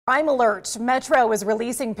Crime alert. Metro is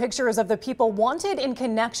releasing pictures of the people wanted in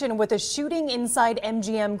connection with a shooting inside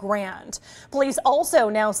MGM Grand. Police also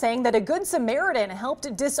now saying that a Good Samaritan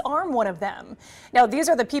helped disarm one of them. Now, these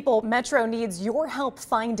are the people Metro needs your help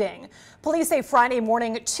finding. Police say Friday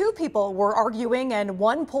morning, two people were arguing and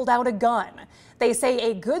one pulled out a gun. They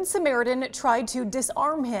say a Good Samaritan tried to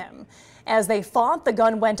disarm him. As they fought, the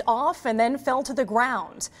gun went off and then fell to the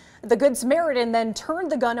ground. The Good Samaritan then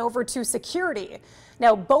turned the gun over to security.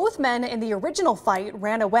 Now, both men in the original fight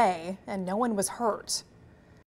ran away and no one was hurt.